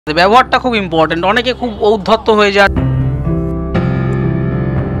ব্যবহারটা খুব ইম্পর্টেন্ট, অনেকে খুব ঔদ্ধত্য হয়ে যায়।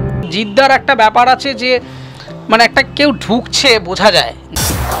 জিদ্দার একটা ব্যাপার আছে যে মানে একটা কেউ ঢুকছে বোঝা যায়।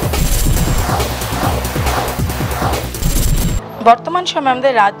 বর্তমান সময়ে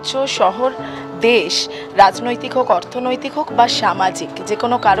আমাদের রাজ্য, শহর, দেশ রাজনৈতিক হোক, অর্থনৈতিক হোক বা সামাজিক যে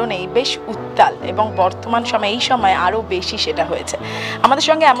কোনো কারণেই বেশ উত্তাল, এবং বর্তমান সময়ে এই সময় আরও বেশি সেটা হয়েছে। আমাদের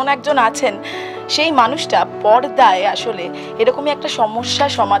সঙ্গে এমন একজন আছেন, সেই মানুষটা পর্দায় আসলে এরকমই একটা সমস্যা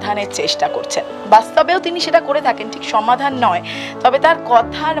সমাধানের চেষ্টা করছেন। বাস্তবেও তিনি সেটা করে থাকেন, ঠিক সমাধান নয়, তবে তার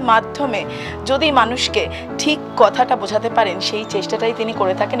কথার মাধ্যমে যদি মানুষকে ঠিক কথাটা বোঝাতে পারেন সেই চেষ্টাটাই তিনি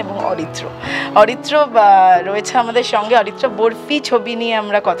করে থাকেন। এবং অরিত্র রয়েছে আমাদের সঙ্গে। অরিত্র বরফি ছবি নিয়ে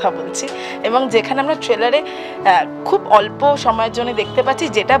আমরা কথা বলছি, এবং যেখানে আমরা ট্রেলারে খুব অল্প সময়ের জন্য দেখতে পাচ্ছি,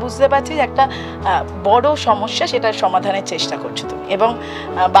 যেটা বুঝতে পারছি একটা বড় সমস্যা, সেটার সমাধানের চেষ্টা করছো তুমি। এবং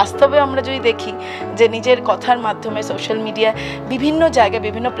বাস্তবে আমরা যদি দেখি যে নিজের কথার মাধ্যমে সোশ্যাল মিডিয়া বিভিন্ন জায়গায়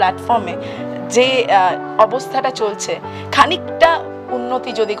বিভিন্ন প্ল্যাটফর্মে যে অবস্থাটা চলছে, খানিকটা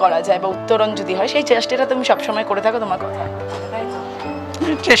উন্নতি যদি করা যায় বা উত্তরণ যদি হয়, সেই চেষ্টাটা তুমি সবসময় করে থাকো। তোমার কথা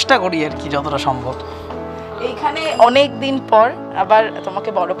চেষ্টা করি আর কি যতটা সম্ভব। এইখানে অনেক দিন পর আবার তোমাকে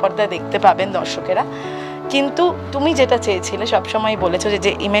বড় পর্দায় দেখতে পাবেন দর্শকেরা, কিন্তু তুমি যেটা চেয়েছিলে, সবসময় বলেছো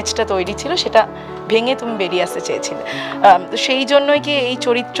যে ইমেজটা তৈরি ছিল সেটা ভেঙে তুমি বেরিয়ে আসতে চেয়েছিলে। তো সেই জন্যই কি এই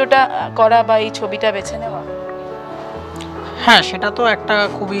চরিত্রটা করা বা এই ছবিটা বেছে নেওয়া? হ্যাঁ, সেটা তো একটা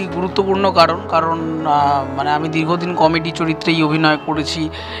খুবই গুরুত্বপূর্ণ কারণ মানে আমি দীর্ঘদিন কমেডি চরিত্রেই অভিনয় করেছি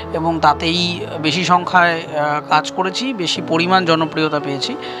এবং তাতেই বেশি সংখ্যায় কাজ করেছি, বেশি পরিমাণ জনপ্রিয়তা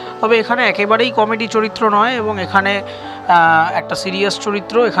পেয়েছি। তবে এখানে একেবারেই কমেডি চরিত্র নয়, এবং এখানে একটা সিরিয়াস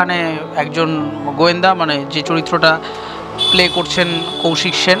চরিত্র। এখানে একজন গোয়েন্দা, মানে যে চরিত্রটা প্লে করছেন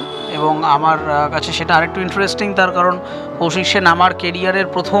কৌশিক সেন, এবং আমার কাছে সেটা আরেকটু ইন্টারেস্টিং, তার কারণ কৌশিক সেন আমার কেরিয়ারের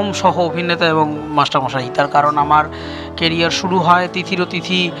প্রথম সহ অভিনেতা এবং মাস্টারমশাই। তার কারণ আমার কেরিয়ার শুরু হয় তিথির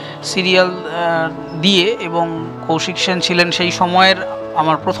তিথি সিরিয়াল দিয়ে, এবং কৌশিক সেন ছিলেন সেই সময়ের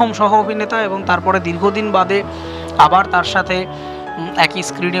আমার প্রথম সহ অভিনেতা, এবং তারপরে দীর্ঘদিন বাদে আবার তার সাথে একই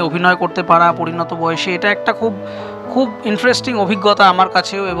স্ক্রিনে অভিনয় করতে পারা পরিণত বয়সে, এটা একটা খুব খুব ইন্টারেস্টিং অভিজ্ঞতা আমার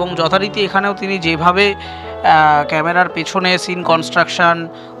কাছেও। এবং যথারীতি এখানেও তিনি যেভাবে ক্যামেরার পেছনে সিন কনস্ট্রাকশান,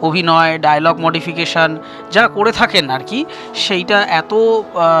 অভিনয়, ডায়লগ মডিফিকেশান যা করে থাকেন আর কি, সেইটা এত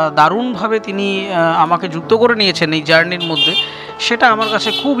দারুণভাবে তিনি আমাকে যুক্ত করে নিয়েছেন এই জার্নির মধ্যে, সেটা আমার কাছে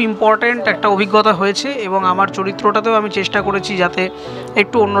খুব ইম্পর্ট্যান্ট একটা অভিজ্ঞতা হয়েছে। এবং আমার চরিত্রটাতেও আমি চেষ্টা করেছি যাতে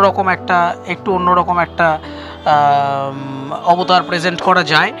একটু অন্যরকম একটা অবতার প্রেজেন্ট করা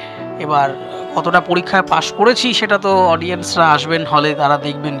যায়। এবার কতটা পরীক্ষায় পাশ করেছি সেটা তো অডিয়েন্সরা আসবেন হলে, তারা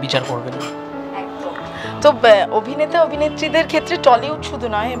দেখবেন, বিচার করবেন। তো অভিনেতা অভিনেত্রীদের ক্ষেত্রে টলিউড শুধু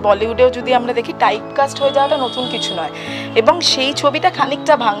নয়, বলিউডেও যদি আমরা দেখি, টাইপকাস্ট হয়ে যাওয়াটা নতুন কিছু নয়, এবং সেই ছবিটা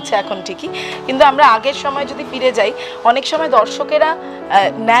খানিকটা ভাঙছে এখন ঠিকই, কিন্তু আমরা আগের সময় যদি ফিরে যাই, অনেক সময় দর্শকেরা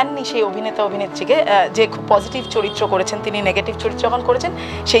নেননি সেই অভিনেতা অভিনেত্রীকে যে খুব পজিটিভ চরিত্র করেছেন, তিনি নেগেটিভ চরিত্র যখন করেছেন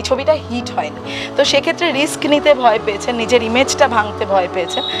সেই ছবিটা হিট হয়নি। তো সেক্ষেত্রে রিস্ক নিতে ভয় পেয়েছেন, নিজের ইমেজটা ভাঙতে ভয়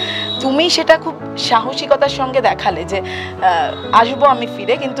পেয়েছেন। তুমি সেটা খুব সাহসিকতার সঙ্গে দেখালে যে আসবো আমি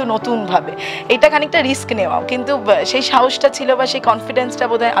ফিরে, কিন্তু নতুনভাবে। এটা খানিকটা রিস্ক নেওয়াও, কিন্তু সেই সাহসটা ছিল বা সেই কনফিডেন্সটা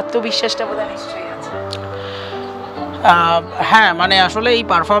বোধহয়, আত্মবিশ্বাসটা বোধহয় নিশ্চয়ই আছে। হ্যাঁ, মানে আসলে এই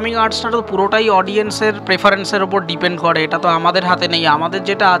পারফর্মিং আর্টসটা তো পুরোটাই অডিয়েন্সের প্রেফারেন্সের ওপর ডিপেন্ড করে, এটা তো আমাদের হাতে নেই। আমাদের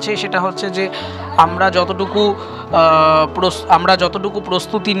যেটা আছে সেটা হচ্ছে যে আমরা যতটুকু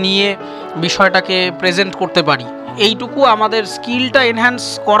প্রস্তুতি নিয়ে বিষয়টাকে প্রেজেন্ট করতে পারি, এইটুকু আমাদের স্কিলটা এনহ্যান্স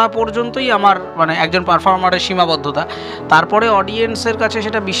করা পর্যন্তই আমার মানে একজন পারফর্মারের সীমাবদ্ধতা। তারপরে অডিয়েন্সের কাছে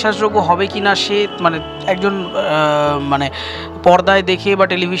সেটা বিশ্বাসযোগ্য হবে কি না, সে মানে একজন মানে পর্দায় দেখে বা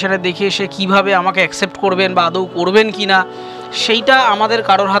টেলিভিশনে দেখে সে কিভাবে আমাকে অ্যাকসেপ্ট করবেন বা আদৌ করবেন কি না, সেইটা আমাদের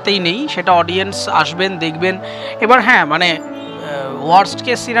কারোর হাতেই নেই, সেটা অডিয়েন্স আসবেন, দেখবেন। এবার হ্যাঁ, মানে ওয়ার্স্ট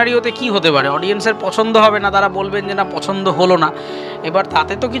কেস সিনারিওতে কী হতে পারে, অডিয়েন্সের পছন্দ হবে না, তারা বলবেন যে না পছন্দ হলো না, এবার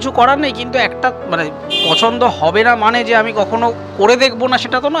তাতে তো কিছু করার নেই। কিন্তু একটা মানে পছন্দ হবে না মানে যে আমি কখনো করে দেখবো না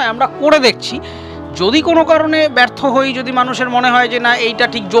সেটা তো নয়, আমরা করে দেখছি। যদি কোনো কারণে ব্যর্থ হই, যদি মানুষের মনে হয় যে না এইটা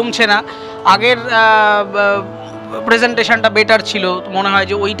ঠিক জমছে না, আগের প্রেজেন্টেশনটা বেটার ছিল, মনে হয়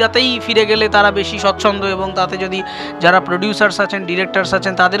যে ওইটাতেই ফিরে গেলে তারা বেশি স্বচ্ছন্দ, এবং তাতে যদি যারা প্রডিউসার্স আছেন, ডিরেক্টরস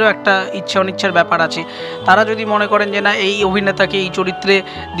আছেন, তাদেরও একটা ইচ্ছা অনিচ্ছার ব্যাপার আছে, তারা যদি মনে করেন যে না এই অভিনেতাকে এই চরিত্রে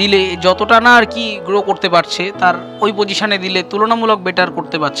দিলে যতটা না আর কি গ্রো করতে পারছে, তার ওই পজিশানে দিলে তুলনামূলক বেটার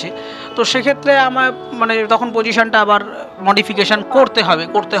করতে পারছে, তো সেক্ষেত্রে আমার মানে তখন পজিশানটা আবার মডিফিকেশান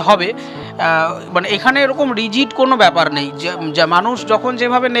করতে হবে। মানে এখানে এরকম রিজিড কোনো ব্যাপার নেই, যা মানুষ যখন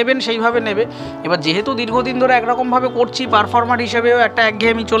যেভাবে নেবেন সেইভাবে নেবে। এবার যেহেতু দীর্ঘদিন ধরে একরকমভাবে করছি, পারফর্মার হিসেবেও একটা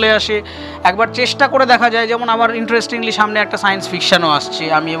একঘেয়েমি চলে আসে। একবার চেষ্টা করে দেখা যায়, যেমন আমার ইন্টারেস্টিংলি সামনে একটা সায়েন্স ফিকশানও আসছে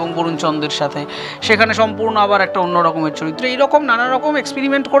আমি এবং বরুণ চন্দ্রের সাথে, সেখানে সম্পূর্ণ আবার একটা অন্য রকমের চরিত্র। এইরকম নানা রকম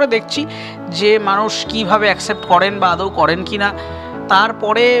এক্সপেরিমেন্ট করে দেখছি যে মানুষ কীভাবে অ্যাকসেপ্ট করেন বা আদৌ করেন কি না।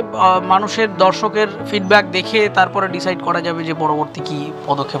 তারপরে মানুষের, দর্শকের ফিডব্যাক দেখে তারপরে ডিসাইড করা যাবে যে পরবর্তী কী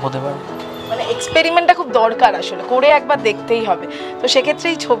পদক্ষেপ হতে পারে। মানে এক্সপেরিমেন্টটা খুব দরকার, আসলে করে একবার দেখতেই হবে। তো সেক্ষেত্রে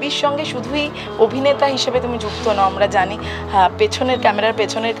এই ছবির সঙ্গে শুধুই অভিনেতা হিসেবে তুমি যুক্ত নও, আমরা জানি পেছনের ক্যামেরার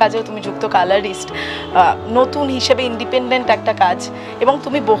পেছনের কাজেও তুমি যুক্ত, কালারিস্ট, নতুন হিসেবে ইন্ডিপেন্ডেন্ট একটা কাজ, এবং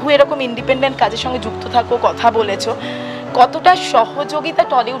তুমি বহু এরকম ইন্ডিপেন্ডেন্ট কাজের সঙ্গে যুক্ত থাকো, কথা বলেছো। কতটা সহযোগিতা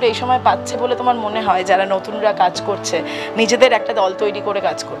টলিউড এই সময় পাচ্ছে বলে তোমার মনে হয়, যারা নতুনরা কাজ করছে, নিজেদের একটা দল তৈরি করে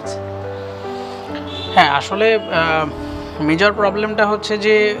কাজ করছে? হ্যাঁ, আসলে মেজর প্রবলেমটা হচ্ছে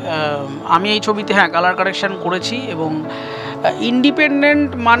যে আমি এই ছবিতে কালার কারেকশান করেছি, এবং ইন্ডিপেন্ডেন্ট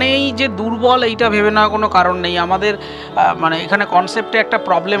মানেই যে দুর্বল এইটা ভেবে নেওয়ার কোনো কারণ নেই। আমাদের মানে এখানে কনসেপ্টে একটা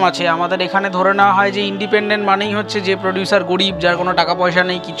প্রবলেম আছে। আমাদের এখানে ধরে নেওয়া হয় যে ইন্ডিপেন্ডেন্ট মানেই হচ্ছে যে প্রডিউসার গরিব, যার কোনো টাকা পয়সা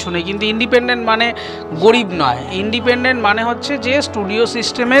নেই, কিচ্ছু নেই। কিন্তু ইন্ডিপেন্ডেন্ট মানে গরিব নয়। ইন্ডিপেন্ডেন্ট মানে হচ্ছে যে স্টুডিও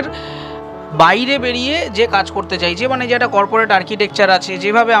সিস্টেমের বাইরে বেরিয়ে যে কাজ করতে চাইছে, মানে যেটা কর্পোরেট আর্কিটেকচার আছে,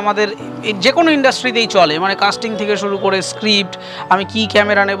 যেভাবে আমাদের যে কোনো ইন্ডাস্ট্রিতেই চলে, মানে কাস্টিং থেকে শুরু করে স্ক্রিপ্ট, আমি কি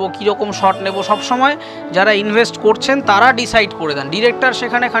ক্যামেরা নেব, কীরকম শট নেব, সবসময় যারা ইনভেস্ট করছেন তারা ডিসাইড করে দেন। ডিরেক্টর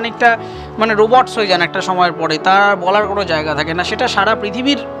সেখানে খানিকটা মানে রোবটস হয়ে যান একটা সময়ের পরে, তার বলার কোনো জায়গা থাকে না। সেটা সারা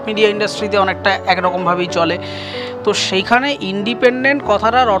পৃথিবীর মিডিয়া ইন্ডাস্ট্রিতে অনেকটা একরকমভাবেই চলে। তো সেইখানে ইন্ডিপেন্ডেন্ট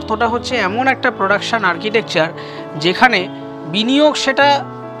কথাটার অর্থটা হচ্ছে এমন একটা প্রোডাকশান আর্কিটেকচার যেখানে বিনিয়োগ সেটা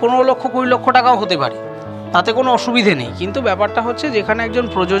 15 লক্ষ 20 লক্ষ টাকাও হতে পারে, তাতে কোনো অসুবিধে নেই। কিন্তু ব্যাপারটা হচ্ছে যেখানে একজন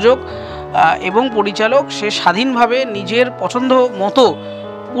প্রযোজক এবং পরিচালক সে স্বাধীনভাবে নিজের পছন্দ মতো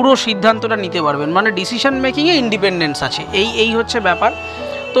পুরো সিদ্ধান্তটা নিতে পারবেন, মানে ডিসিশন মেকিংয়ে ইন্ডিপেন্ডেন্স আছে, এই হচ্ছে ব্যাপার।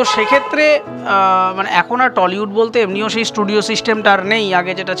 তো সেক্ষেত্রে মানে এখন আর টলিউড বলতে এমনিও সেই স্টুডিও সিস্টেমটা আর নেই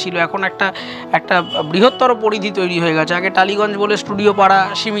আগে যেটা ছিল। এখন একটা বৃহত্তর পরিধি তৈরি হয়ে গেছে। আগে টালিগঞ্জ বলে স্টুডিও পাড়া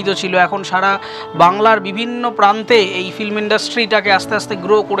সীমিত ছিল, এখন সারা বাংলার বিভিন্ন প্রান্তে এই ফিল্ম ইন্ডাস্ট্রিটাকে আস্তে আস্তে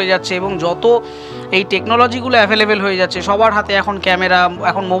গ্রো করে যাচ্ছে, এবং যত এই টেকনোলজিগুলো অ্যাভেলেবেল হয়ে যাচ্ছে, সবার হাতে এখন ক্যামেরা,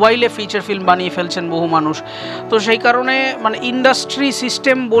 এখন মোবাইলে ফিচার ফিল্ম বানিয়ে ফেলছেন বহু মানুষ। তো সেই কারণে মানে ইন্ডাস্ট্রি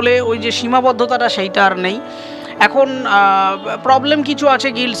সিস্টেম বলে ওই যে সীমাবদ্ধতাটা সেইটা আর নেই। এখন প্রবলেম কিছু আছে,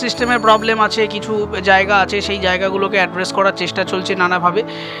 গিল্ড সিস্টেমের প্রবলেম আছে, কিছু জায়গা আছে, সেই জায়গাগুলোকে অ্যাড্রেস করার চেষ্টা চলছে নানাভাবে।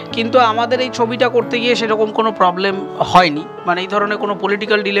 কিন্তু আমাদের এই ছবিটা করতে গিয়ে সেরকম কোনো প্রবলেম হয়নি, মানে এই ধরনের কোনো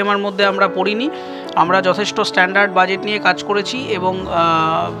পলিটিক্যাল ডিলেমার মধ্যে আমরা পড়িনি। আমরা যথেষ্ট স্ট্যান্ডার্ড বাজেট নিয়ে কাজ করেছি, এবং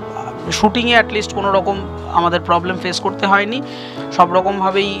শুটিংয়ে অ্যাটলিস্ট কোনো রকম আমাদের প্রবলেম ফেস করতে হয়নি। সব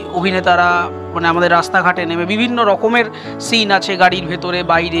রকমভাবেই অভিনেতারা মানে আমাদের রাস্তাঘাটে নেমে বিভিন্ন রকমের সিন আছে, গাড়ির ভেতরে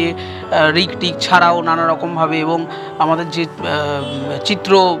বাইরে, রিক টিক ছাড়াও নানা রকমভাবে। এবং আমাদের যে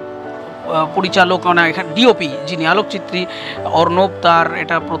চিত্র পরিচালক, মানে এখানে ডিওপি যিনি, আলোকচিত্রী অর্ণব, তার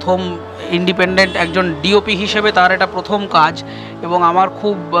এটা প্রথম ইন্ডিপেন্ডেন্ট একজন ডিওপি হিসেবে তার এটা প্রথম কাজ, এবং আমার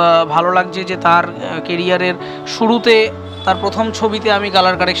খুব ভালো লাগছে যে তার কেরিয়ারের শুরুতে তার প্রথম ছবিতে আমি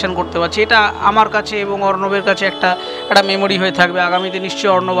কালার কারেকশান করতে পারছি। এটা আমার কাছে এবং অর্ণবের কাছে একটা মেমোরি হয়ে থাকবে। আগামীতে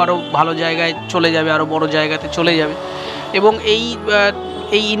নিশ্চয়ই অর্ণব আরও ভালো জায়গায় চলে যাবে, আরও বড় জায়গাতে চলে যাবে। এবং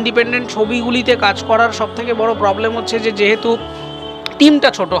এই ইন্ডিপেন্ডেন্ট ছবিগুলিতে কাজ করার সবথেকে বড় প্রবলেম হচ্ছে যে যেহেতু টিমটা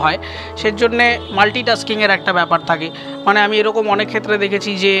ছোট হয়, সেজন্যে মাল্টিটাস্কিংয়ের একটা ব্যাপার থাকে। মানে আমি এরকম অনেক ক্ষেত্রে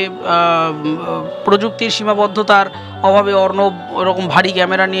দেখেছি যে প্রযুক্তির সীমাবদ্ধতার অভাবে অর্ণব এরকম ভারী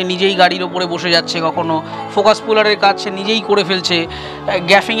ক্যামেরা নিয়ে নিজেই গাড়ির ওপরে বসে যাচ্ছে, কখনো ফোকাস পুলারের কাজ সে নিজেই করে ফেলছে,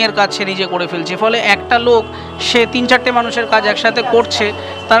 গ্যাফিংয়ের কাজ সে নিজে করে ফেলছে। ফলে একটা লোক সে 3-4টে মানুষের কাজ একসাথে করছে,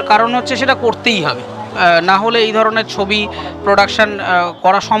 তার কারণ হচ্ছে সেটা করতেই হবে, না হলে এই ধরনের ছবি প্রোডাকশান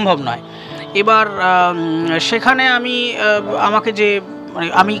করা সম্ভব নয়। এবার সেখানে আমাকে যে মানে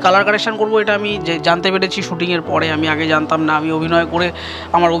আমি কালার কারেকশান করবো এটা আমি জানতে পেরেছি শুটিংয়ের পরে, আমি আগে জানতাম না। আমি অভিনয় করে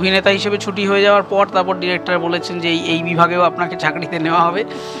আমার অভিনেতা হিসেবে ছুটি হয়ে যাওয়ার পর তারপর ডিরেক্টর বলেছেন যে এই বিভাগেও আপনাকে চাকরিতে নেওয়া হবে।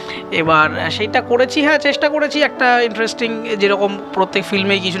 এবার সেইটা করেছি, চেষ্টা করেছি একটা ইন্টারেস্টিং, যেরকম প্রত্যেক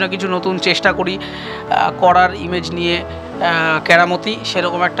ফিল্মেই কিছু না কিছু নতুন চেষ্টা করি করার, ইমেজ নিয়ে কেরামতি,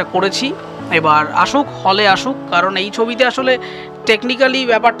 সেরকম একটা করেছি। এবার আসুক, হলে আসুক, কারণ এই ছবিতে আসলে টেকনিক্যালি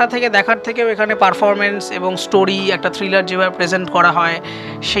ব্যাপারটা থেকে দেখার থেকেও এখানে পারফরমেন্স এবং স্টোরি, একটা থ্রিলার যেভাবে প্রেজেন্ট করা হয়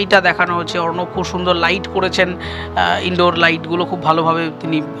সেইটা দেখানো হচ্ছে। অর্ণব খুব সুন্দর লাইট করেছেন, ইনডোর লাইটগুলো খুব ভালোভাবে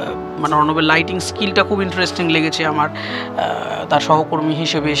তিনি, মানে অর্ণবের লাইটিং স্কিলটা খুব ইন্টারেস্টিং লেগেছে আমার, তার সহকর্মী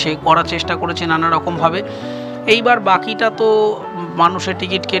হিসেবে সে করার চেষ্টা করেছে নানা রকমভাবে। এইবার বাকিটা তো মানুষের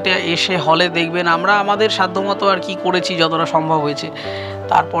টিকিট কেটে এসে হলে দেখবেন, আমরা আমাদের সাধ্যমতো আর কি করেছি যতটা সম্ভব হয়েছে।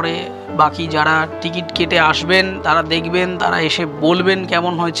 তারপরে বাকি যারা টিকিট কেটে আসবেন তারা দেখবেন, তারা এসে বলবেন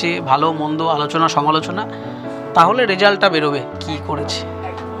কেমন হয়েছে, ভালো মন্দ, আলোচনা সমালোচনা, তাহলে রেজাল্টটা বেরোবে কী করেছে।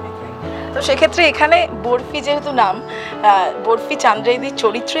 তো সেক্ষেত্রে এখানে বরফি যেহেতু নাম, বরফি চান্দ্রেদির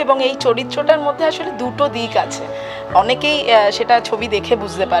চরিত্র, এবং এই চরিত্রটার মধ্যে আসলে দুটো দিক আছে, অনেকেই সেটা ছবি দেখে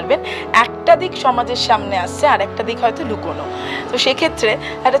বুঝতে পারবেন। একটা দিক সমাজের সামনে আসছে, আর একটা দিক হয়তো লুকোনো। তো সেক্ষেত্রে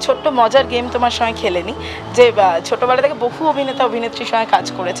একটা ছোট্ট মজার গেম তোমার সঙ্গে খেলে নিই, যে ছোটোবেলা থেকে বহু অভিনেতা অভিনেত্রীর সঙ্গে কাজ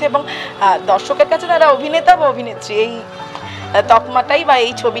করেছে, এবং দর্শকের কাছে তারা অভিনেতা বা অভিনেত্রী এই তকমাটাই বা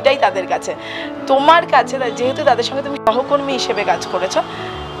এই ছবিটাই তাদের কাছে। তোমার কাছে যেহেতু তাদের সঙ্গে তুমি সহকর্মী হিসেবে কাজ করেছো,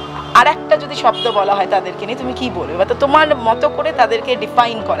 আর একটা যদি শব্দ বলা হয় তাদেরকে নিয়ে, তুমি কি বলবে, বা তো তোমার মতো করে তাদেরকে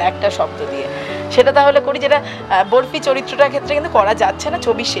ডিফাইন করা একটা শব্দ দিয়ে, সেটা তাহলে করি, যেটা বরফি চরিত্রটার ক্ষেত্রে কিন্তু করা যাচ্ছে না,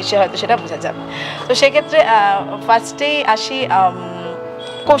 ছবির শেষে হয়তো সেটা বোঝা যাবে। তো সেক্ষেত্রে ফার্স্টেই আসি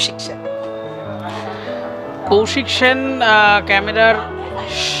কৌশিক সেন। কৌশিক সেন ক্যামেরার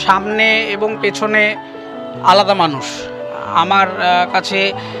সামনে এবং পেছনে আলাদা মানুষ আমার কাছে,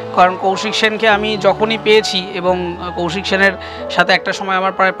 কারণ কৌশিক সেনকে আমি যখনই পেয়েছি, এবং কৌশিক সেনের সাথে একটা সময়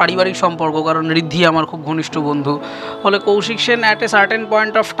আমার প্রায় পারিবারিক সম্পর্ক, কারণ ঋদ্ধি আমার খুব ঘনিষ্ঠ বন্ধু, ফলে Kaushik Sen at a certain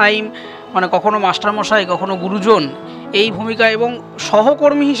point of time মানে কখনো মাস্টারমশাই, কখনো গুরুজন এই ভূমিকা, এবং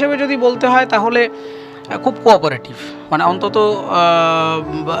সহকর্মী হিসেবে যদি বলতে হয় তাহলে খুব কোঅপারেটিভ। মানে অন্তত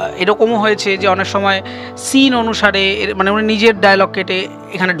এরকমও হয়েছে যে অনেক সময় সিন অনুসারে মানে উনি নিজের ডায়লগ কেটে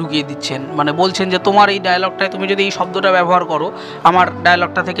এখানে ঢুকিয়ে দিচ্ছেন, মানে বলছেন যে তোমার এই ডায়লগটায় তুমি যদি এই শব্দটা ব্যবহার করো আমার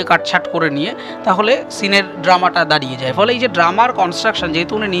ডায়লগটা থেকে কাটছাট করে নিয়ে, তাহলে সিনের ড্রামাটা দাঁড়িয়ে যায়। ফলে এই যে ড্রামার কনস্ট্রাকশন,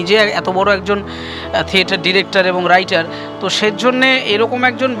 যেহেতু উনি নিজে এত বড় একজন থিয়েটার ডিরেক্টর এবং রাইটার, তো সেজন্যে এরকম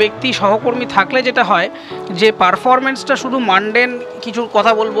একজন ব্যক্তি সহকর্মী থাকলে যেটা হয় যে পারফরমেন্সটা শুধু মানডেন কিছু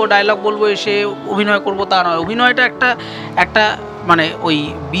কথা বলবো, ডায়লগ বলবো, এসে অভিনয় করবো তা নয়, অভিনয়টা একটা মানে ওই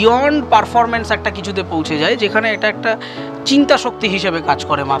বিয়ন্ড পারফরমেন্স একটা কিছুতে পৌঁছে যায়, যেখানে এটা একটা চিন্তা শক্তি হিসেবে কাজ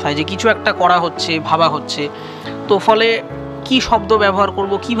করে মাথায়, যে কিছু একটা করা হচ্ছে, ভাবা হচ্ছে। তো ফলে কি শব্দ ব্যবহার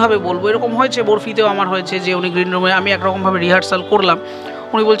করব, কিভাবে বলবো, এরকম হয়েছে বরফিতেও আমার হয়েছে যে উনি গ্রিন রুমে, আমি একরকমভাবে রিহার্সাল করলাম,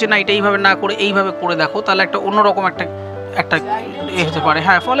 উনি বলছে না এটা এইভাবে না করে এইভাবে করে দেখো, তাহলে একটা অন্যরকম একটা হতে পারে।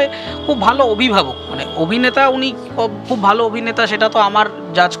 হ্যাঁ, ফলে খুব ভালো অভিভাবক, মানে অভিনেতা, উনি খুব ভালো অভিনেতা সেটা তো আমার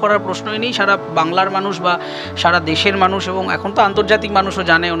জাজ করার প্রশ্নই নেই। সারা বাংলার মানুষ বা সারা দেশের মানুষ, এবং এখন তো আন্তর্জাতিক মানুষও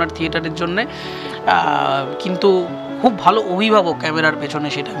জানে ওনার থিয়েটারের জন্যে, কিন্তু খুব ভালো অভিভাবক ক্যামেরার পেছনে,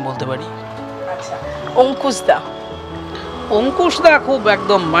 সেটা আমি বলতে পারি। আচ্ছা, অঙ্কুশদা। অঙ্কুশদা খুব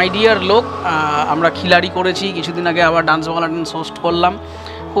একদম মাই ডিয়ার লোক, আমরা খিলাড়ি করেছি কিছুদিন আগে, আবার ডান্স বাংলা ডান্স হোস্ট করলাম,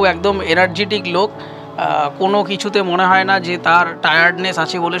 খুব একদম এনার্জেটিক লোক, কোনো কিছুতে মনে হয় না যে তার টায়ার্ডনেস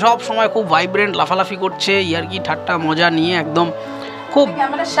আছে বলে, সব সময় খুব ভাইব্রেন্ট, লাফালাফি করছে, ইয়ার্কি ঠাট্টা মজা নিয়ে একদম খুব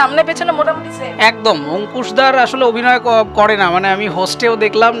সামনে পেছনে মোটামুটি একদম। অঙ্কুশদার আসলে অভিনয় করে না, মানে আমি হোস্টেও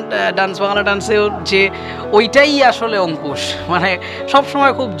দেখলাম ডান্স বাংলা ডান্সেও, যে ওইটাই আসলে অঙ্কুশ, মানে সব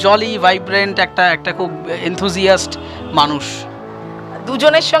সময় খুব জলি ভাইব্রেন্ট একটা খুব এনথুজিয়াস্ট মানুষ।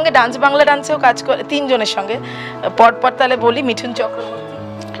 দুজনের সঙ্গে ডান্স বাংলা ডান্সেও কাজ করে, তিনজনের সঙ্গে পরপর তাহলে বলি। মিঠুন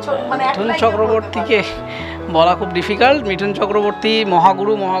চক্রবর্তীকে বলা খুব ডিফিকাল্ট। মিঠুন চক্রবর্তী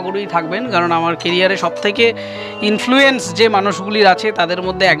মহাগুরুই থাকবেন, কারণ আমার কেরিয়ারে সবথেকে ইনফ্লুয়েন্স যে মানুষগুলির আছে তাদের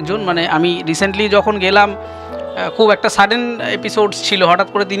মধ্যে একজন। মানে আমি রিসেন্টলি যখন গেলাম, খুব একটা সাডেন এপিসোডস ছিল, হঠাৎ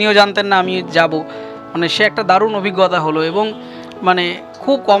করে তিনিও জানতেন না আমি যাব, মানে সে একটা দারুণ অভিজ্ঞতা হলো। এবং মানে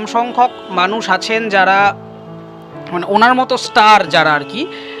খুব কম সংখ্যক মানুষ আছেন যারা মানে ওনার মতো স্টার যারা আর কি,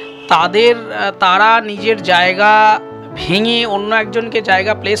 তারা নিজের জায়গা ভেঙে অন্য একজনকে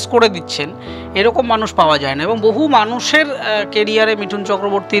জায়গা প্লেস করে দিচ্ছেন, এরকম মানুষ পাওয়া যায় না। এবং বহু মানুষের কেরিয়ারে মিঠুন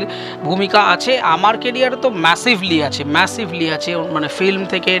চক্রবর্তীর ভূমিকা আছে, আমার কেরিয়ারে তো ম্যাসিভলি আছে, মানে ফিল্ম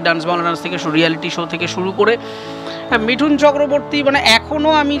থেকে, ডান্স বাংলা ডান্স থেকে, রিয়ালিটি শো থেকে শুরু করে মিঠুন চক্রবর্তী, মানে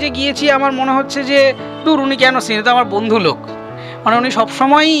এখনও আমি যে গিয়েছি আমার মনে হচ্ছে যে দূর, উনি কেন সিনেমা, তো আমার বন্ধু লোক, মানে উনি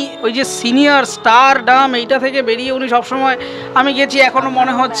সবসময়ই ওই যে সিনিয়র স্টার ডাম এইটা থেকে বেরিয়ে উনি সবসময়, আমি গেছি এখনও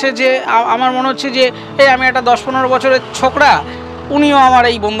মনে হচ্ছে যে আমার মনে হচ্ছে যে এই আমি একটা 10-15 বছরের ছোকরা, উনিও আমার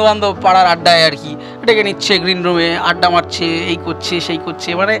এই বন্ধুবান্ধব পাড়ার আড্ডায় আর কি ডেকে নিচ্ছে, গ্রিন রুমে আড্ডা মারছে, এই করছে সেই করছে,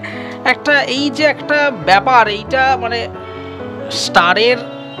 মানে একটা এই যে একটা ব্যাপার, এইটা মানে স্টারের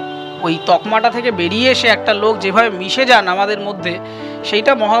ওই তকমাটা থেকে বেরিয়ে এসে একটা লোক যেভাবে মিশে যান আমাদের মধ্যে,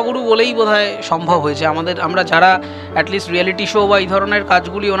 সেইটা মহাগুরু বলেই বোধহয় সম্ভব হয়েছে। আমরা যারা অ্যাটলিস্ট রিয়েলিটি শো বা এই ধরনের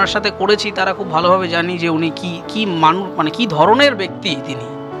কাজগুলি ওনার সাথে করেছি, তারা খুব ভালোভাবে জানি যে উনি কি মানুষ, মানে কি ধরনের ব্যক্তি তিনি।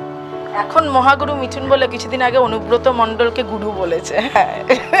 এখন মহাগুরু মিঠুন বলে কিছুদিন আগে অনুব্রত মণ্ডলকে গুরু বলেছে, হ্যাঁ,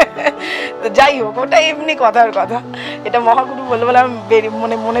 তো যাই হোক, ওটা এমনি কথার কথা, এটা মহাগুরু বলে আমি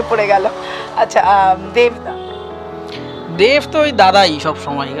মনে পড়ে গেল। আচ্ছা, দেব তো ওই দাদাই সব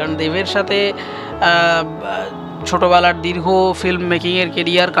সময়, কারণ দেবের সাথে ছোটোবেলার দীর্ঘ ফিল্ম মেকিংয়ের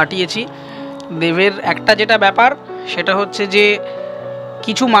কেরিয়ার কাটিয়েছি। দেবের একটা যেটা ব্যাপার সেটা হচ্ছে যে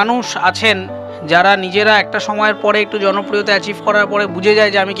কিছু মানুষ আছেন যারা নিজেরা একটা সময়ের পরে একটু জনপ্রিয়তা অ্যাচিভ করার পরে বুঝে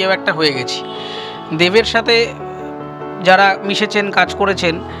যায় যে আমি কেউ একটা হয়ে গেছি, দেবের সাথে যারা মিশেছেন, কাজ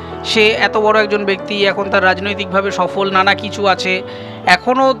করেছেন, সে এত বড় একজন ব্যক্তি, এখন তার রাজনৈতিকভাবে সফল, নানা কিছু আছে,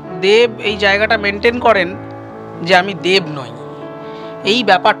 এখনও দেব এই জায়গাটা মেনটেন করেন যে আমি দেব নই। এই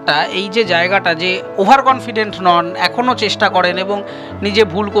ব্যাপারটা, এই যে জায়গাটা, যে ওভার কনফিডেন্ট নন, এখনও চেষ্টা করেন এবং নিজে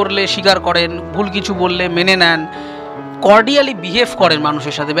ভুল করলে স্বীকার করেন, ভুল কিছু বললে মেনে নেন, কর্ডিয়ালি বিহেভ করেন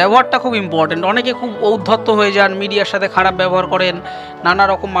মানুষের সাথে, ব্যবহারটা খুব ইম্পর্ট্যান্ট। অনেকে খুব ঔদ্ধত্য হয়ে যান, মিডিয়ার সাথে খারাপ ব্যবহার করেন, নানা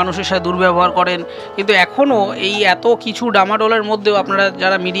রকম মানুষের সাথে দুর্ব্যবহার করেন, কিন্তু এখনও এই এত কিছু ডামাডোলের মধ্যেও আপনারা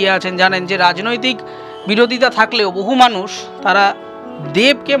যারা মিডিয়া আছেন জানেন যে রাজনৈতিক বিরোধিতা থাকলেও বহু মানুষ তারা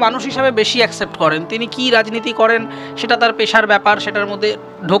দেবকে মানুষ হিসাবে বেশি অ্যাকসেপ্ট করেন। তিনি কি রাজনীতি করেন সেটা তার পেশার ব্যাপার, সেটার মধ্যে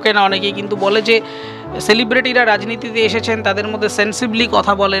ঢোকে না অনেকেই, কিন্তু বলে যে সেলিব্রিটিরা রাজনীতিতে এসেছেন, তাদের মধ্যে সেন্সিবলি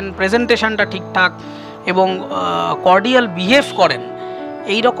কথা বলেন, প্রেজেন্টেশনটা ঠিকঠাক এবং কর্ডিয়াল বিহেভ করেন,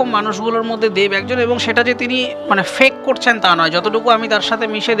 এই রকম মানুষগুলোর মধ্যে দেব একজন। এবং সেটা যে তিনি মানে ফেক করছেন তা নয়, যতটুকু আমি তার সাথে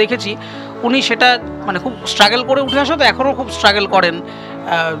মিশে দেখেছি উনি সেটা মানে খুব স্ট্রাগল করে উঠে আসা, তো এখনও খুব স্ট্রাগল করেন।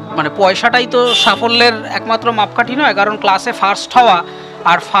 মানে পয়সাটাই তো সাফল্যের একমাত্র মাপকাঠি নয়, কারণ ক্লাসে ফার্স্ট হওয়া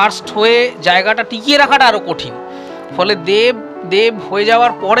আর ফার্স্ট হয়ে জায়গাটা টিকিয়ে রাখাটা আরও কঠিন। ফলে দেব হয়ে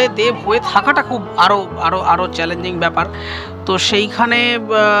যাওয়ার পরে দেব হয়ে থাকাটা খুব আরও চ্যালেঞ্জিং ব্যাপার। তো সেইখানে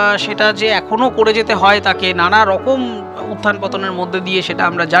সেটা যে এখনও করে যেতে হয় তাকে নানা রকম উত্থান পতনের মধ্যে দিয়ে, সেটা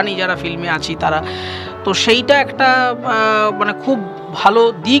আমরা জানি যারা ফিল্মে আছি তারা। তো সেইটা একটা মানে খুব ভালো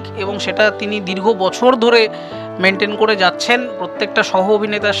দিক এবং সেটা তিনি দীর্ঘ বছর ধরে মেনটেন করে যাচ্ছেন। প্রত্যেকটা সহ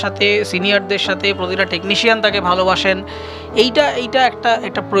অভিনেতার সাথে, সিনিয়রদের সাথে, প্রতিটা টেকনিশিয়ান তাকে ভালোবাসেন। এইটা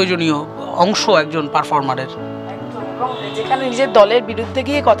একটা প্রয়োজনীয় অংশ একজন পারফর্মারের। যেখানে নিজের দলের বিরুদ্ধে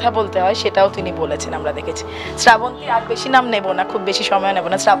গিয়ে কথা বলতে হয় সেটাও তিনি বলেছেন, আমরা দেখেছি। শ্রাবন্তী, আর বেশি নাম নেব না, খুব বেশি সময় নেব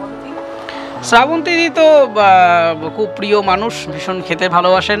না। শ্রাবন্তী তো খুব প্রিয় মানুষ, ভীষণ খেতে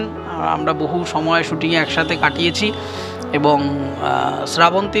ভালোবাসেন, আমরা বহু সময় শুটিংয়ে একসাথে কাটিয়েছি এবং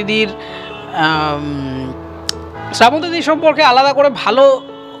শ্রাবন্তীদির সম্পর্কে আলাদা করে ভালো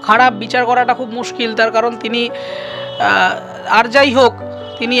খারাপ বিচার করাটা খুব মুশকিল, তার কারণ তিনি আর যাই হোক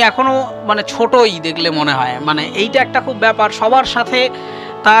তিনি এখনও মানে ছোটই দেখলে মনে হয়, মানে এইটা একটা খুব ব্যাপার। সবার সাথে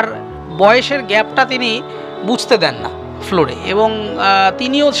তার বয়সের গ্যাপটা তিনি বুঝতে দেন না ফ্লোরে, এবং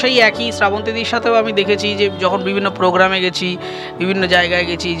তিনিও সেই একই। শ্রাবন্তীদির সাথেও আমি দেখেছি যে যখন বিভিন্ন প্রোগ্রামে গেছি, বিভিন্ন জায়গায়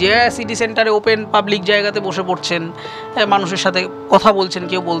গেছি, যে সিটি সেন্টারে ওপেন পাবলিক জায়গাতে বসে পড়ছেন, মানুষের সাথে কথা বলছেন,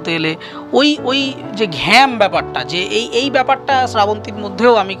 কেউ বলতে এলে ওই যে ঘ্যাম ব্যাপারটা, যে এই ব্যাপারটা শ্রাবন্তীর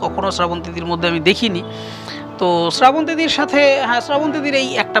মধ্যেও আমি কখনো শ্রাবন্তীদির মধ্যে আমি দেখিনি। তো শ্রাবন্তীদির সাথে, হ্যাঁ, শ্রাবন্তীদির এই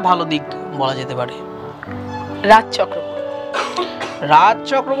একটা ভালো দিক বলা যেতে পারে। রাজ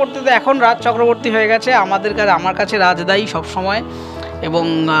চক্রবর্তী তো এখন রাজ চক্রবর্তী হয়ে গেছে, আমার কাছে রাজদাই সবসময়, এবং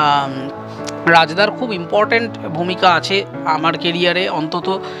রাজদার খুব ইম্পর্ট্যান্ট ভূমিকা আছে আমার কেরিয়ারে অন্তত।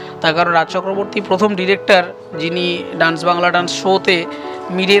 তার কারণ রাজ চক্রবর্তী প্রথম ডিরেক্টর যিনি ডান্স বাংলা ডান্স শোতে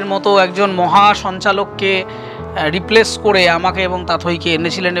মীরের মতো একজন মহা সঞ্চালককে রিপ্লেস করে আমাকে এবং তাথইকে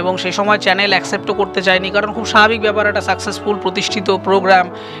এনেছিলেন, এবং সেই সময় চ্যানেল অ্যাকসেপ্টও করতে চায়নি, কারণ খুব স্বাভাবিক ব্যাপার, একটা সাকসেসফুল প্রতিষ্ঠিত প্রোগ্রাম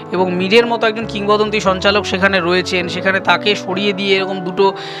এবং মীরের মতো একজন কিংবদন্তি সঞ্চালক সেখানে রয়েছেন, সেখানে তাকে সরিয়ে দিয়ে এরকম দুটো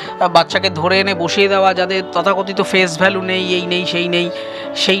বাচ্চাকে ধরে এনে বসিয়ে দেওয়া, যাদের তথাকথিত ফেস ভ্যালু নেই, এই নেই সেই নেই,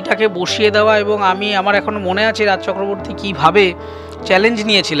 সেইটাকে বসিয়ে দেওয়া। এবং আমার এখনও মনে আছে রাজ চক্রবর্তী কীভাবে চ্যালেঞ্জ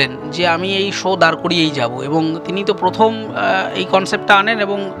নিয়েছিলেন যে আমি এই শো দাঁড় করিয়েই যাব, এবং তিনি তো প্রথম এই কনসেপ্টটা আনেন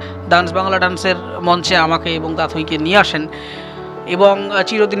এবং ডান্স বাংলা ডান্সের মঞ্চে আমাকে এবং তাথইকে নিয়ে আসেন। এবং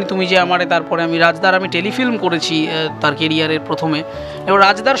চিরদিনই তুমি যে আমারে, তারপরে রাজদার টেলিফিল্ম করেছি তার কেরিয়ারের প্রথমে। এবং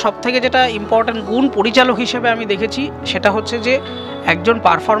রাজদার সবথেকে যেটা ইম্পর্ট্যান্ট গুণ পরিচালক হিসেবে আমি দেখেছি সেটা হচ্ছে যে একজন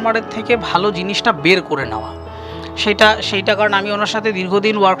পারফর্মারের থেকে ভালো জিনিসটা বের করে নেওয়া, সেইটা কারণ আমি ওনার সাথে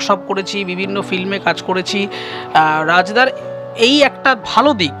দীর্ঘদিন ওয়ার্কশপ করেছি, বিভিন্ন ফিল্মে কাজ করেছি। রাজদার এই একটা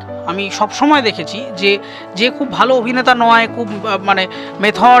ভালো দিক আমি সবসময় দেখেছি যে খুব ভালো অভিনেতা নয়, খুব মানে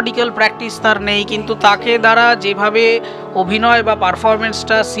মেথডিক্যাল প্র্যাকটিস তার নেই, কিন্তু তাকে দ্বারা যেভাবে অভিনয় বা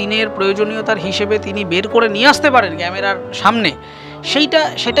পারফরমেন্সটা সিনের প্রয়োজনীয়তার হিসেবে তিনি বের করে নিয়ে আসতে পারেন ক্যামেরার সামনে,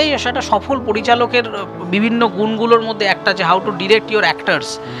 সেটাই সেটা সফল পরিচালকের বিভিন্ন গুণগুলোর মধ্যে একটা, যে how to direct your actors,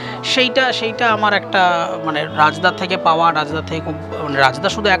 সেইটা আমার একটা মানে রাজদার থেকে পাওয়া। রাজদার থেকে খুব মানে রাজদা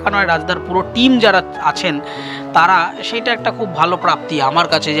শুধু একা নয়, রাজদার পুরো টিম যারা আছেন তারা, সেইটা একটা খুব ভালো প্রাপ্তি আমার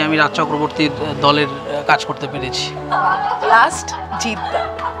কাছে যে আমি রাজ চক্রবর্তীর দলের কাজ করতে পেরেছি। লাস্ট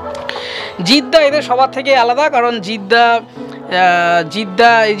জিতদা এদের সবার থেকে আলাদা, কারণ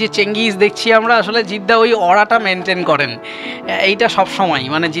জিতদা এই যে চেঙ্গিস দেখছি আমরা, আসলে জিতদা ওই অরাটা মেনটেন করেন, এইটা সব সময়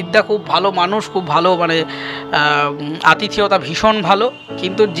মানে জিতদা খুব ভালো মানুষ, খুব ভালো মানে আতিথেয়তা ভীষণ ভালো।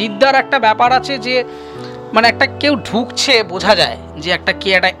 কিন্তু জিতদার একটা ব্যাপার আছে যে মানে একটা কেউ ঢুকছে বোঝা যায় যে একটা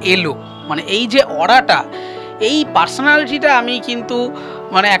এলো, মানে এই যে অরাটা, এই পার্সোনালিটিটা আমি কিন্তু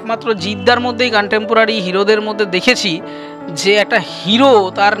মানে একমাত্র জিতদার মধ্যেই কন্টেম্পোরারি হিরোদের মধ্যে দেখেছি, যে একটা হিরো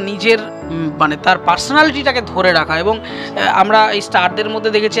তার নিজের মানে তার পার্সোনালিটিটাকে ধরে রাখা। এবং আমরা এই স্টারদের মধ্যে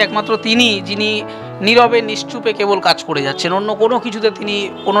দেখেছি একমাত্র তিনি যিনি নীরবে নিশ্চুপে কেবল কাজ করে যাচ্ছেন, অন্য কোনো কিছুতে তিনি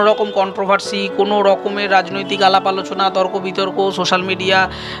কোনো রকম কন্ট্রোভার্সি, কোনো রকমের রাজনৈতিক আলাপ আলোচনা, তর্ক বিতর্ক, সোশ্যাল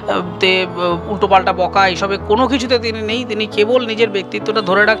মিডিয়াতে উল্টোপাল্টা বকা, এইসবে কোনো কিছুতে তিনি নেই। তিনি কেবল নিজের ব্যক্তিত্বটা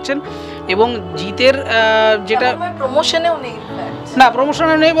ধরে রাখছেন। এবং জিতের যেটা প্রমোশনেও নেই, না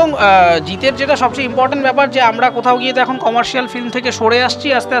প্রমোশনে নেই, এবং জিতের যেটা সবচেয়ে ইম্পর্টেন্ট ব্যাপার যে আমরা কোথাও গিয়ে তো এখন কমার্শিয়াল ফিল্ম থেকে সরে আসছি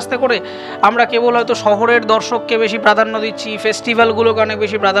আস্তে আস্তে করে। আমরা কেবল হয়তো শহরের দর্শককে বেশি প্রাধান্য দিচ্ছি, ফেস্টিভ্যালগুলোকে অনেক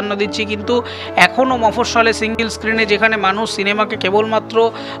বেশি প্রাধান্য দিচ্ছি, কিন্তু এখনও মফস্বলে সিঙ্গেল স্ক্রিনে যেখানে মানুষ সিনেমাকে কেবলমাত্র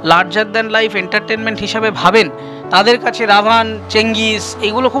লার্জার দ্যান লাইফ এন্টারটেনমেন্ট হিসাবে ভাবেন, তাদের কাছে রাভান, চেঙ্গিস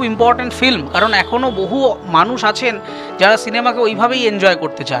এগুলো খুব ইম্পর্ট্যান্ট ফিল্ম। কারণ এখনও বহু মানুষ আছেন যারা সিনেমাকে ওইভাবেই এনজয়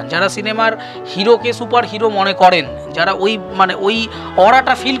করতে চান, যারা সিনেমার হিরোকে সুপার হিরো মনে করেন, যারা ওই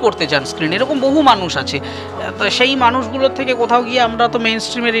অরাটা ফিল করতে চান স্ক্রিনে, এরকম বহু মানুষ আছে। তো সেই মানুষগুলোর থেকে কোথাও গিয়ে আমরা তো মেইন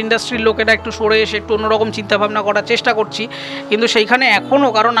স্ট্রিমের ইন্ডাস্ট্রির লোকেরা একটু সরে এসে একটু অন্যরকম চিন্তাভাবনা করার চেষ্টা করছি, কিন্তু সেইখানে এখনও,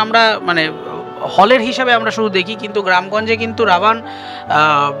 কারণ আমরা হলের হিসেবে আমরা শুধু দেখি, কিন্তু গ্রামগঞ্জে কিন্তু রাভান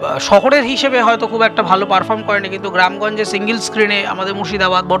শহরের হিসেবে হয়তো খুব একটা ভালো পারফর্ম করেনি, কিন্তু গ্রামগঞ্জে সিঙ্গেল স্ক্রিনে আমাদের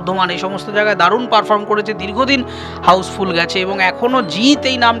মুর্শিদাবাদ, বর্ধমান এই সমস্ত জায়গায় দারুণ পারফর্ম করেছে, দীর্ঘদিন হাউসফুল গেছে, এবং এখনও জিত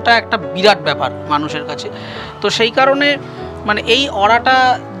এই নামটা একটা বিরাট ব্যাপার মানুষের কাছে। তো সেই কারণে এই অরাটা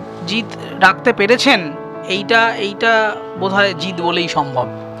জিত রাখতে পেরেছেন, এইটা বোধহয় জিত বলেই সম্ভব।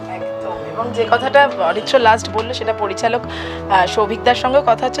 এবং যে কথাটা অরিত্র লাস্ট বললো সেটা পরিচালক সৌভিকদার সঙ্গে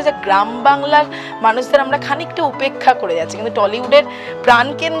কথা হচ্ছে যে গ্রাম বাংলার মানুষদের আমরা খানিকটা উপেক্ষা করে যাচ্ছি, কিন্তু টলিউডের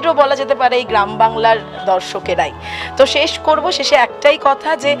প্রাণকেন্দ্র বলা যেতে পারে এই গ্রাম বাংলার দর্শকেরাই। তো শেষে একটাই কথা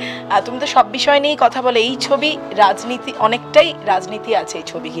যে তুমি তো সব বিষয় নিয়েই কথা বলে, এই ছবি রাজনীতি, অনেকটাই রাজনীতি আছে এই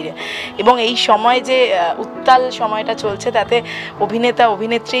ছবি ঘিরে, এবং এই সময় যে উত্তাল সময়টা চলছে তাতে অভিনেতা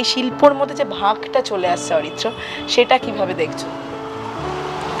অভিনেত্রী শিল্পর মধ্যে যে ভাগটা চলে আসছে অরিত্র, সেটা কিভাবে দেখছো?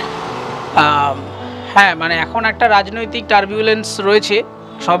 হ্যাঁ, এখন একটা রাজনৈতিক টার্বিউলেন্স রয়েছে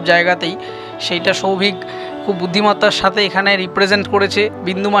সব জায়গাতেই, সেইটা সৌভিক খুব বুদ্ধিমত্তার সাথে এখানে রিপ্রেজেন্ট করেছে,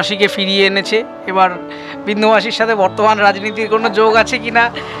 বিন্দু মাসিকে ফিরিয়ে এনেছে। এবার বিন্দু মাসির সাথে বর্তমান রাজনীতির কোনো যোগ আছে কি না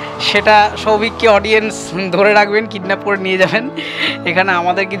সেটা সৌভিককে অডিয়েন্স ধরে রাখবেন, কিডন্যাপ করে নিয়ে যাবেন, এখানে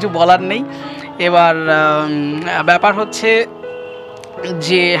আমাদের কিছু বলার নেই। এবার ব্যাপার হচ্ছে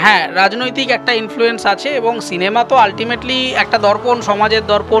যে হ্যাঁ, রাজনৈতিক একটা ইনফ্লুয়েন্স আছে, এবং সিনেমা তো আলটিমেটলি একটা দর্পণ, সমাজের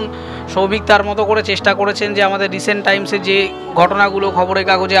দর্পণ। সৌভিক তার মতো করে চেষ্টা করেছেন যে আমাদের রিসেন্ট টাইমসে যে ঘটনাগুলো খবরের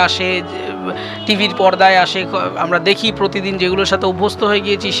কাগজে আসে, টিভির পর্দায় আসে, আমরা দেখি প্রতিদিন, যেগুলোর সাথে অভ্যস্ত হয়ে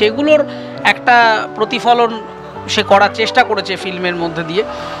গিয়েছি, সেগুলোর একটা প্রতিফলন সে করার চেষ্টা করেছে ফিল্মের মধ্যে দিয়ে।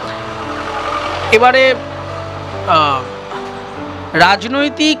 এবারে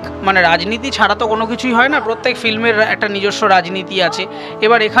রাজনৈতিক রাজনীতি ছাড়া তো কোনো কিছুই হয় না, প্রত্যেক ফিল্মের একটা নিজস্ব রাজনীতি আছে।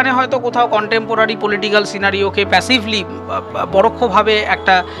 এবার এখানে হয়তো কোথাও কন্টেম্পোরারি পলিটিক্যাল সিনারিওকে প্যাসিভলি, পরোক্ষভাবে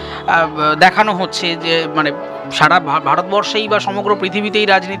একটা দেখানো হচ্ছে যে সারা ভারতবর্ষেই বা সমগ্র পৃথিবীতেই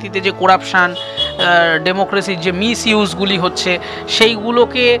রাজনীতিতে যে করাপশান, ডেমোক্রেসির যে মিস ইউজগুলি হচ্ছে,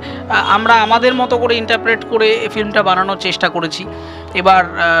 সেইগুলোকে আমরা আমাদের মতো করে ইন্টারপ্রেট করে ফিল্মটা বানানোর চেষ্টা করেছি। এবার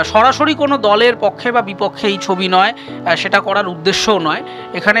সরাসরি কোনো দলের পক্ষে বা বিপক্ষে এই ছবি নয়, সেটা করার উদ্দেশ্যও নয়।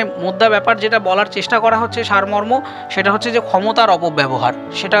 এখানে মোদ্দা ব্যাপার যেটা বলার চেষ্টা করা হচ্ছে, সারমর্ম, সেটা হচ্ছে যে ক্ষমতার অপব্যবহার।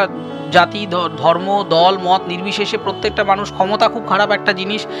 সেটা জাতি, ধর্ম, দল, মত নির্বিশেষে প্রত্যেকটা মানুষ, ক্ষমতা খুব খারাপ একটা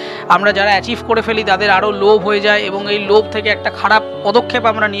জিনিস। আমরা যারা অ্যাচিভ করে ফেলি তাদের আরও লোভ হয়ে যায়, এবং এই লোভ থেকে একটা খারাপ পদক্ষেপ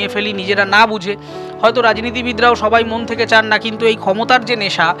আমরা নিয়ে ফেলি নিজেরা না বুঝে। হয়তো রাজনীতিবিদরাও সবাই মন থেকে চান না, কিন্তু এই ক্ষমতার যে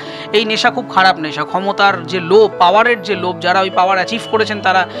নেশা, এই নেশা খুব খারাপ নেশা। ক্ষমতার যে লোভ, পাওয়ারের যে লোভ, যারা ওই পাওয়ার অ্যাচিভ করেছেন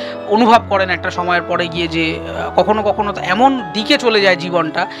তারা অনুভব করেন একটা সময়ের পরে গিয়ে যে কখনো কখনো এমন দিকে চলে যায়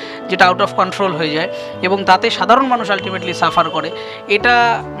জীবনটা যেটা আউট অফ কন্ট্রোল হয়ে যায়, এবং তাতে সাধারণ মানুষ আলটিমেটলি সাফার করে। এটা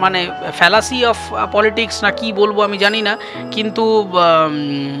ফ্যালাসি অফ পলিটিক্স না কি বলবো আমি জানি না, কিন্তু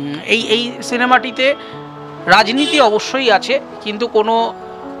এই সিনেমাটিতে রাজনীতি অবশ্যই আছে, কিন্তু কোনো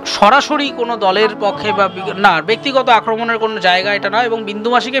সরাসরি কোনো দলের পক্ষে বা না ব্যক্তিগত আক্রমণের কোনো জায়গা এটা নয়। এবং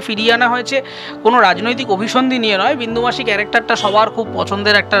বিন্দুমাসিকে ফিরিয়ে আনা হয়েছে কোনো রাজনৈতিক অভিসন্ধি নিয়ে নয়। বিন্দুমাসি ক্যারেক্টারটা সবার খুব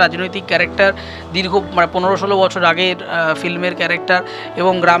পছন্দের একটা রাজনৈতিক ক্যারেক্টার, দীর্ঘ 15-16 বছর আগের ফিল্মের ক্যারেক্টার,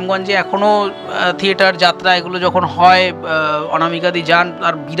 এবং গ্রামগঞ্জে এখনও থিয়েটার যাত্রা এগুলো যখন হয়, অনামিকাদি যান,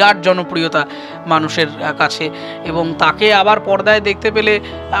 তার বিরাট জনপ্রিয়তা মানুষের কাছে, এবং তাকে আবার পর্দায় দেখতে পেলে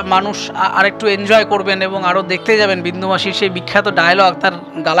মানুষ আরেকটু এনজয় করবেন এবং আরও দেখতে যাবেন। বিন্দুমাসির সেই বিখ্যাত ডায়লগ, তার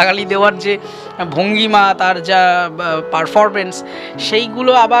গালাগালি দেওয়ার যে ভঙ্গিমা, তার যা পারফরমেন্স,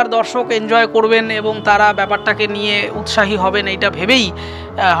 সেইগুলো আবার দর্শক এনজয় করবেন এবং তারা ব্যাপারটাকে নিয়ে উৎসাহী হবেন, এইটা ভেবেই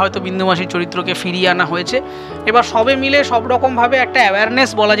হয়তো বিন্দুমাসির চরিত্রকে ফিরিয়ে আনা হয়েছে। এবার সবে মিলে সব রকমভাবে একটা অ্যাওয়ারনেস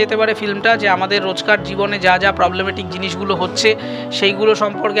বলা যেতে পারে ফিল্মটা, যে আমাদের রোজকার জীবনে যা যা প্রবলেমেটিক জিনিসগুলো হচ্ছে সেইগুলো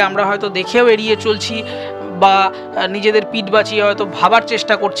সম্পর্কে আমরা হয়তো দেখেও এড়িয়ে চলছি, বা নিজেদের পিঠ বাঁচিয়ে হয়তো ভাবার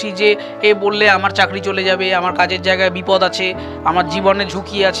চেষ্টা করছি যে এ বললে আমার চাকরি চলে যাবে, আমার কাজের জায়গায় বিপদ আছে, আমার জীবনে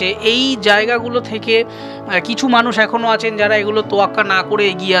ঝুঁকি আছে, এই জায়গাগুলো থেকে কিছু মানুষ এখনও আছেন যারা এগুলো তোয়াক্কা না করে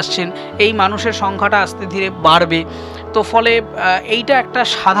এগিয়ে আসছেন। এই মানুষের সংখ্যাটা আস্তে ধীরে বাড়বে। তো ফলে এইটা একটা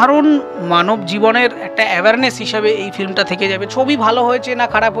সাধারণ মানব জীবনের একটা অ্যাওয়ারনেস হিসাবে এই ফিল্মটা থেকে যাবে। ছবি ভালো হয়েছে না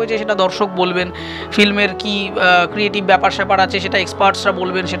খারাপ হয়েছে সেটা দর্শক বলবেন, ফিল্মের কি ক্রিয়েটিভ ব্যাপার স্যাপার আছে সেটা এক্সপার্টসরা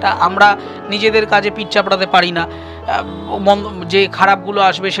বলবেন, সেটা আমরা নিজেদের কাজে পিঠ চাপড়াতে পারি না। যে খারাপগুলো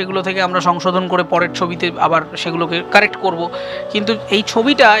আসবে সেগুলো থেকে আমরা সংশোধন করে পরের ছবিতে আবার সেগুলোকে কারেক্ট করব। কিন্তু এই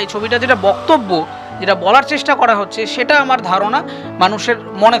ছবিটা যেটা বক্তব্য, যেটা বলার চেষ্টা করা হচ্ছে, সেটা আমার ধারণা মানুষের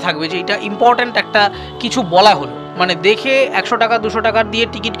মনে থাকবে যে এটা ইম্পর্ট্যান্ট একটা কিছু বলা হলো। মানে দেখে 100 টাকা 200 টাকা দিয়ে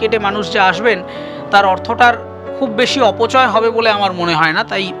টিকিট কেটে মানুষ যে আসবেন তার অর্থটার খুব বেশি অপচয় হবে বলে আমার মনে হয় না।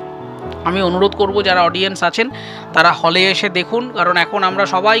 তাই আমি অনুরোধ করব যারা অডিয়েন্স আছেন তারা হলে এসে দেখুন, কারণ এখন আমরা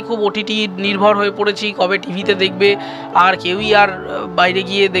সবাই খুব ওটিটি নির্ভর হয়ে পড়েছি, কবে টিভিতে দেখবে, আর কেউই আর বাইরে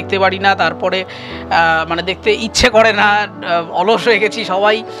গিয়ে দেখতে পারি না, তারপরে মানে দেখতে ইচ্ছে করে না, অলস হয়ে গেছি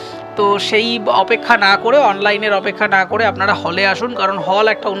সবাই। তো সেই অপেক্ষা না করে, অনলাইনের অপেক্ষা না করে আপনারা হলে আসুন, কারণ হল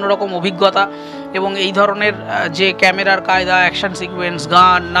একটা অন্যরকম অভিজ্ঞতা। এবং এই ধরনের যে ক্যামেরার কায়দা, অ্যাকশন সিকোয়েন্স,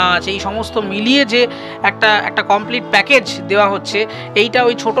 গান, নাচ, এই সমস্ত মিলিয়ে যে একটা কমপ্লিট প্যাকেজ দেওয়া হচ্ছে, এইটা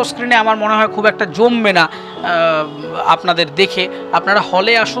ওই ছোট স্ক্রিনে আমার মনে হয় খুব একটা জমবে না আপনাদের দেখে। আপনারা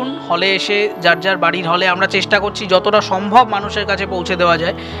হলে আসুন, হলে এসে যার যার বাড়ির হলে আমরা চেষ্টা করছি যতটা সম্ভব মানুষের কাছে পৌঁছে দেওয়া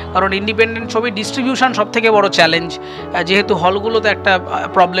যায়, কারণ ইন্ডিপেন্ডেন্ট ছবির ডিস্ট্রিবিউশন সবথেকে বড় চ্যালেঞ্জ, যেহেতু হলগুলোতে একটা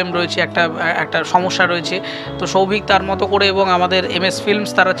প্রবলেম রয়েছে, একটা সমস্যা রয়েছে। তো সৌভিক তার মতো করে এবং আমাদের MS ফিল্মস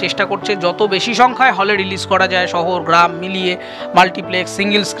তারা চেষ্টা করছে যত বেশি সংখ্যায় হলে রিলিজ করা যায়, শহর গ্রাম মিলিয়ে, মাল্টিপ্লেক্স,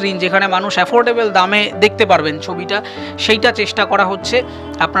 সিঙ্গেল স্ক্রিন, যেখানে মানুষ অ্যাফোর্ডেবল দামে দেখতে পারবেন ছবিটা, সেইটা চেষ্টা করা হচ্ছে।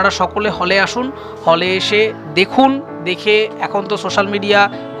 আপনারা সকলে হলে আসুন, হলে এসে দেখুন। দেখে এখন তো সোশ্যাল মিডিয়া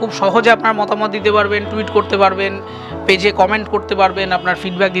খুব সহজে আপনার মতামত দিতে পারবেন, টুইট করতে পারবেন, পেজে কমেন্ট করতে পারবেন, আপনার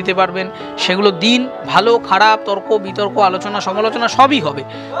ফিডব্যাক দিতে পারবেন। সেগুলো দিন, ভালো খারাপ, তর্ক বিতর্ক, আলোচনা সমালোচনা সবই হবে,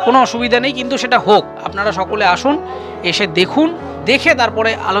 কোনো অসুবিধা নেই। কিন্তু সেটা হোক, আপনারা সকলে আসুন, এসে দেখুন, দেখে তারপরে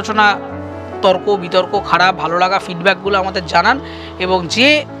আলোচনা, তর্ক বিতর্ক, খারাপ ভালো লাগা ফিডব্যাকগুলো আমাদের জানান, এবং যে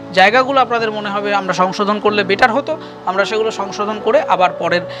জায়গাগুলো আপনাদের মনে হবে আমরা সংশোধন করলে বেটার হতো, আমরা সেগুলো সংশোধন করে আবার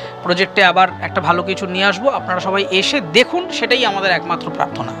পরের প্রজেক্টে আবার একটা ভালো কিছু নিয়ে আসবো। আপনারা সবাই এসে দেখুন, সেটাই আমাদের একমাত্র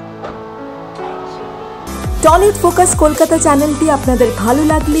প্রার্থনা। টলিউড ফোকাস কলকাতা চ্যানেলটি আপনাদের ভালো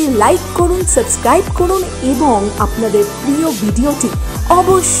লাগলে লাইক করুন, সাবস্ক্রাইব করুন এবং আপনাদের প্রিয় ভিডিওটি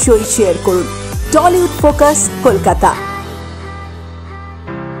অবশ্যই শেয়ার করুন। Tollywood focus Kolkata.